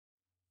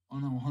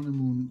On our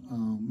honeymoon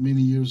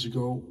many years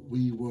ago,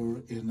 we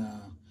were in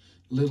a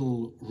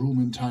little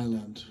room in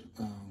Thailand,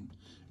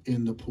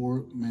 in the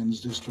poor men's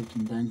district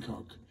in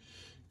Bangkok.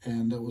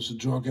 And there was a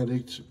drug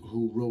addict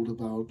who wrote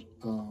about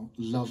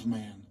love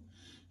man.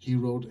 He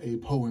wrote a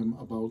poem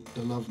about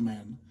the love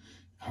man,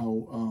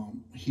 how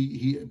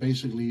he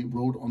basically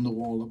wrote on the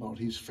wall about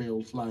his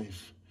failed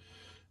life.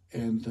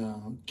 And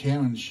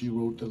Karen, she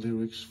wrote the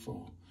lyrics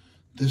for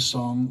this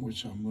song,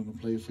 which I'm going to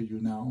play for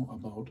you now,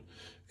 about,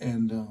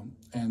 and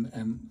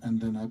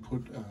then I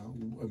put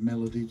a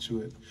melody to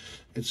it.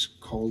 It's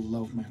called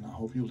Love Man. I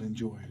hope you'll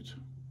enjoy it.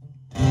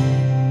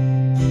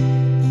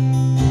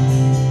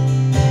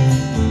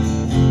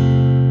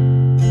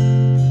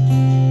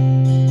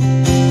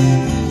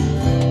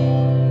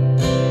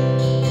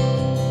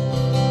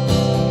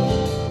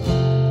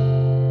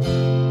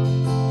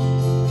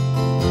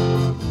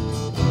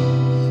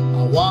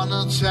 I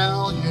wanna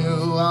tell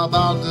you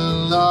about the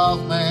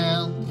love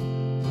man.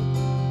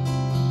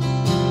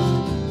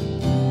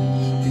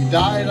 He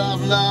died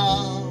of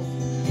love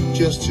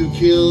just to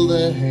kill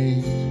the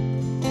hate,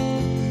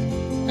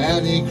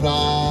 and he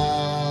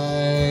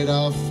cried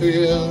of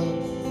fear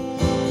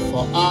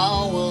for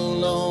our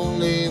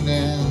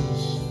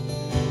loneliness.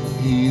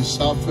 He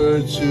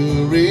suffered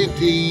to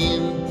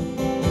redeem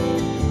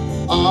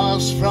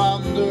us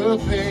from the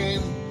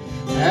pain,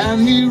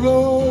 and he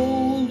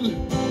rolled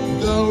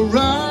the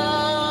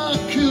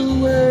rock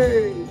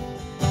away.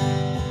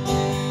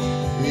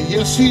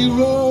 Yes, he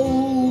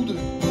rolled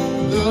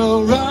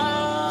the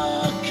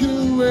rock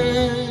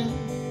away.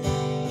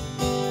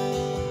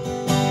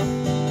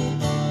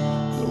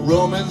 The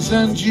Romans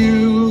and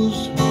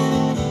Jews,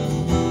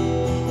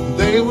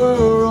 they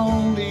were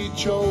only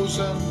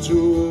chosen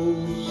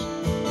tools,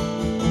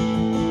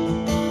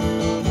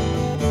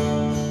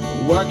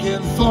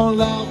 working for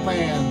love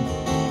man,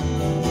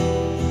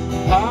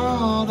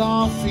 part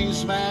of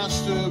his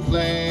master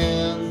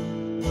plan.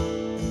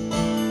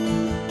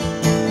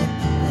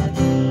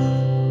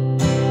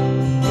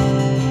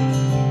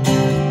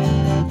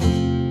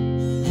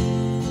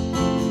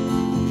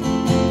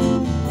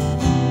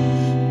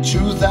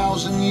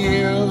 "2,000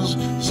 years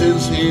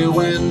since he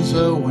went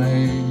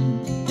away,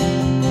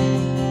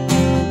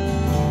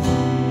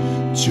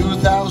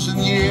 2,000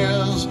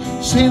 years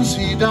since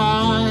he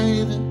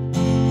died,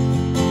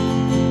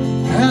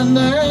 and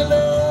they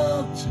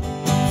looked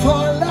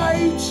for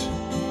light,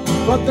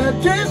 but they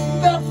did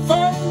not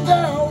find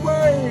their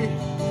way.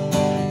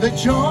 They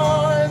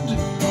joined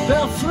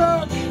their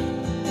flock,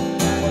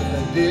 but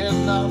they did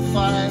not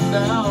find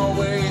their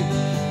way.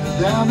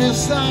 Their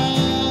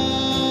Messiah,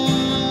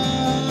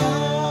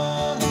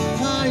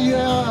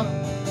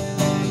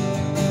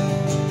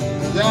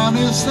 their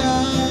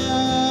Messiah.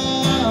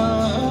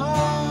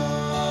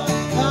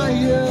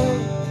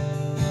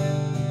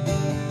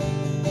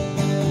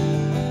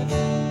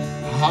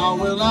 How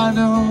will I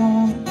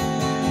know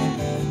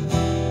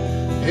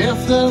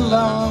if the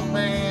love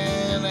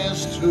man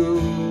is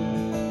true?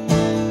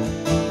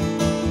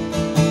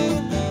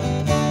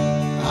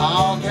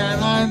 How can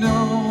I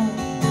know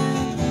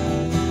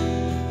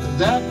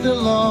that the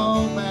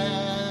love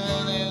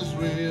man is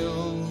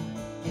real?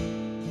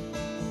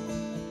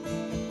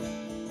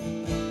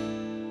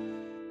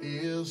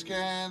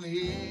 Can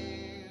he